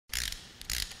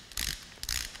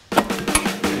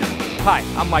Hi,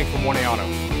 I'm Mike from 1A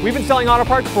Auto. We've been selling auto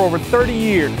parts for over 30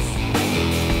 years.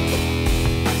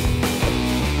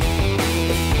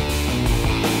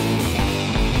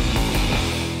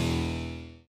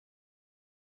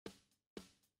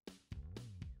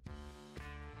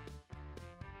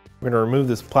 We're going to remove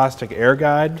this plastic air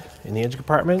guide in the engine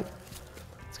compartment.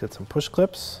 Let's get some push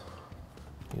clips.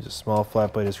 Use a small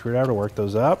flat bladed screwdriver to work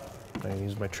those up. I'm going to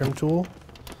use my trim tool.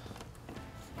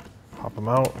 Pop them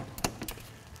out.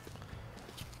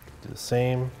 Do the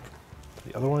same for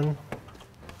the other one.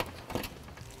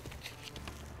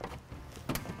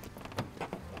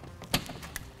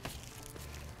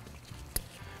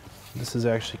 This is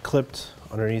actually clipped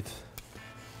underneath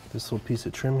this little piece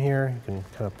of trim here. You can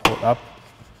kind of pull it up,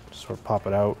 just sort of pop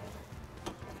it out.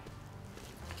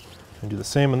 And do the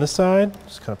same on this side.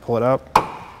 Just kind of pull it up,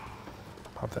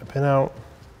 pop that pin out.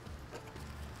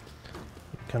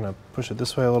 Kind of push it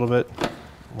this way a little bit,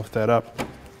 lift that up.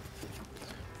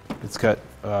 It's got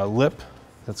a lip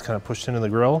that's kind of pushed into the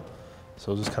grill,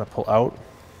 so just kind of pull out.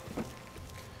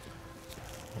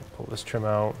 Pull this trim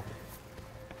out.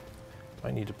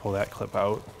 Might need to pull that clip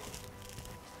out.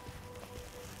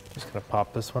 Just gonna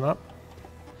pop this one up,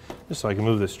 just so I can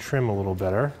move this trim a little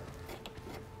better.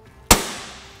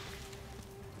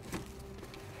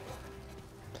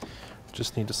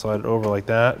 Just need to slide it over like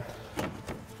that.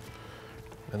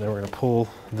 And then we're gonna pull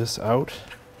this out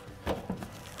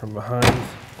from behind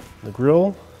the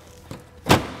grill.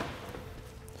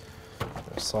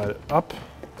 Slide it up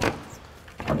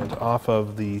and off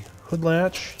of the hood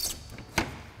latch.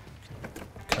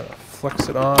 Kind of flex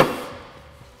it off.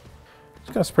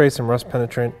 Just gonna spray some rust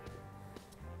penetrant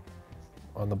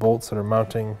on the bolts that are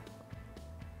mounting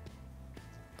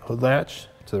the hood latch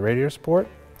to the radiator support.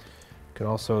 You can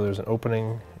also, there's an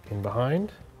opening in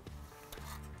behind.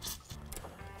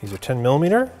 These are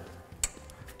 10mm.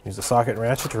 Use the socket and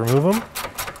ratchet to remove them.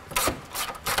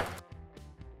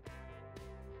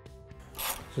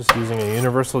 Just using a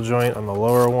universal joint on the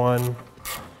lower one.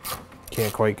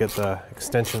 Can't quite get the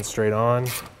extension straight on.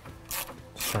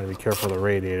 Just trying to be careful of the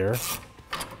radiator.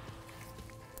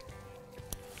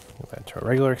 Go back to a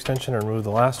regular extension and remove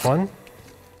the last one.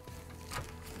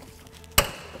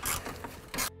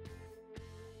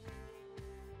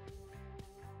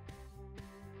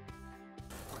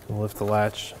 Lift the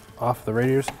latch off the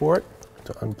radiator support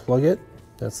to unplug it.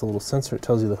 That's the little sensor that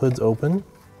tells you the hood's open.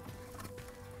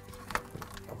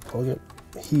 Unplug it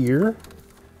here.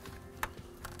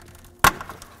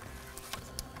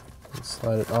 And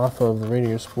slide it off of the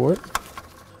radiator support.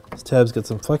 This tab's got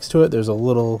some flex to it. There's a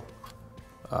little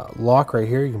lock right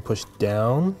here. You can push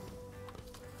down,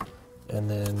 and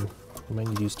then you might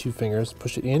need to use 2 fingers.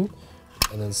 Push it in,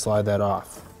 and then slide that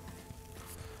off.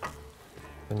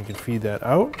 Then you can feed that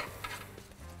out.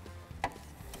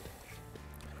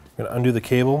 I'm going to undo the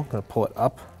cable, I'm going to pull it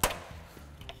up,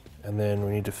 and then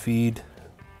we need to feed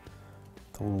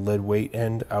the lead weight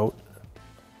end out.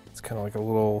 It's kind of like a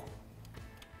little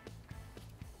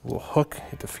hook. You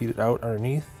have to feed it out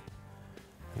underneath,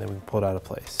 and then we can pull it out of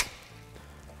place.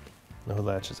 The hood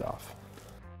latch is off.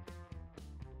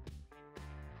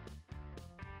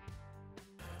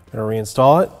 I'm going to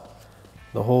reinstall it.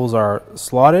 The holes are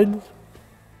slotted.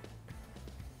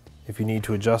 If you need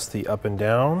to adjust the up and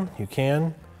down, you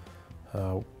can.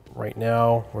 Right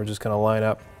now, we're just going to line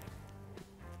up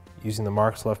using the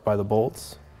marks left by the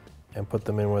bolts and put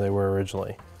them in where they were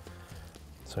originally.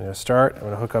 So I'm going to start. I'm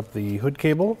going to hook up the hood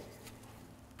cable.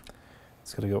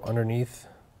 It's going to go underneath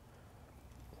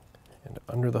and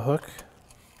under the hook,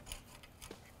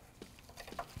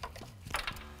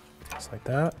 just like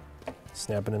that.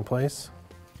 Snap it in place.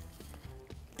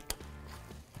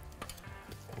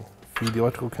 Feed the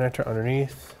electrical connector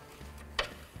underneath.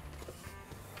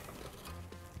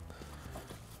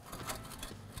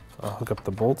 I'll hook up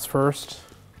the bolts first.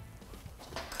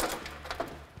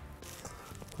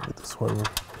 Get this one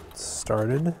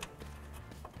started.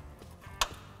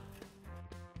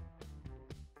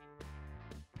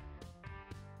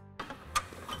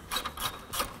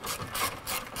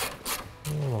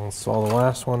 And I'll install the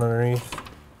last one underneath.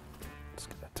 Just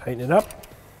gonna tighten it up.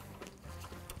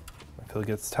 Until it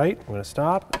gets tight, I'm going to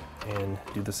stop and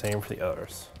do the same for the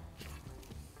others.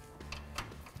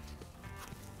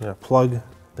 I'm going to plug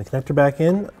the connector back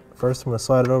in. First, I'm going to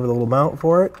slide it over the little mount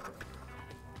for it.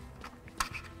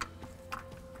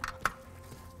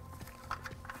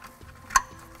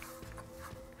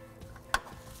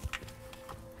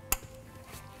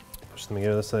 Push them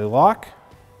together so they lock.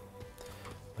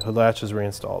 The hood latch is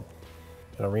reinstalled.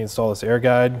 I'm going to reinstall this air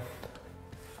guide.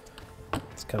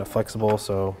 It's kind of flexible,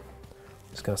 so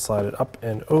just going to slide it up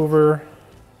and over.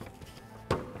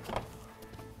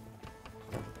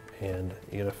 And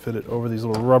you gotta fit it over these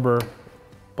little rubber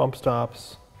bump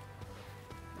stops.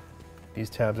 These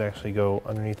tabs actually go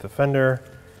underneath the fender.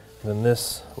 And then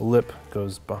this lip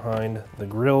goes behind the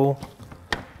grill.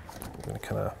 I'm gonna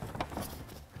kind of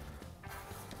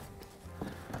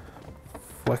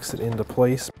flex it into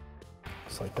place,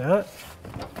 just like that.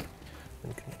 And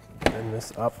you can bend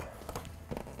this up.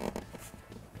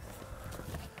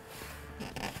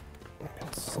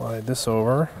 Slide this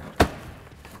over.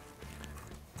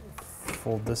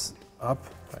 Fold this up,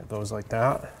 right, those like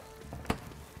that.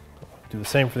 Do the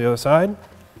same for the other side.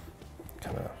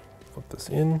 Kind of flip this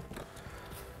in,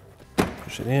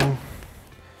 push it in,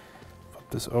 flip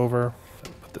this over,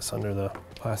 put this under the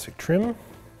plastic trim.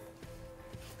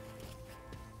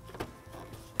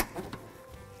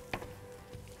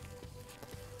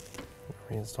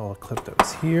 Reinstall the clip that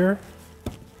was here.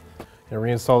 And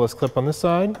reinstall this clip on this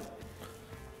side,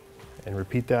 and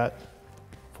repeat that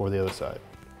for the other side.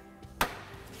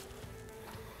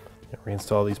 And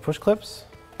reinstall these push clips.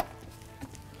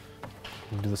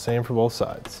 And do the same for both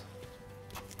sides.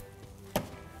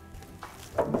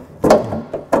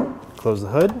 Close the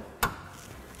hood.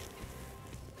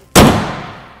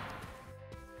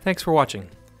 Thanks for watching.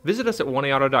 Visit us at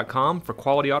oneauto.com for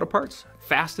quality auto parts,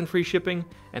 fast and free shipping,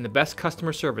 and the best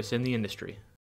customer service in the industry.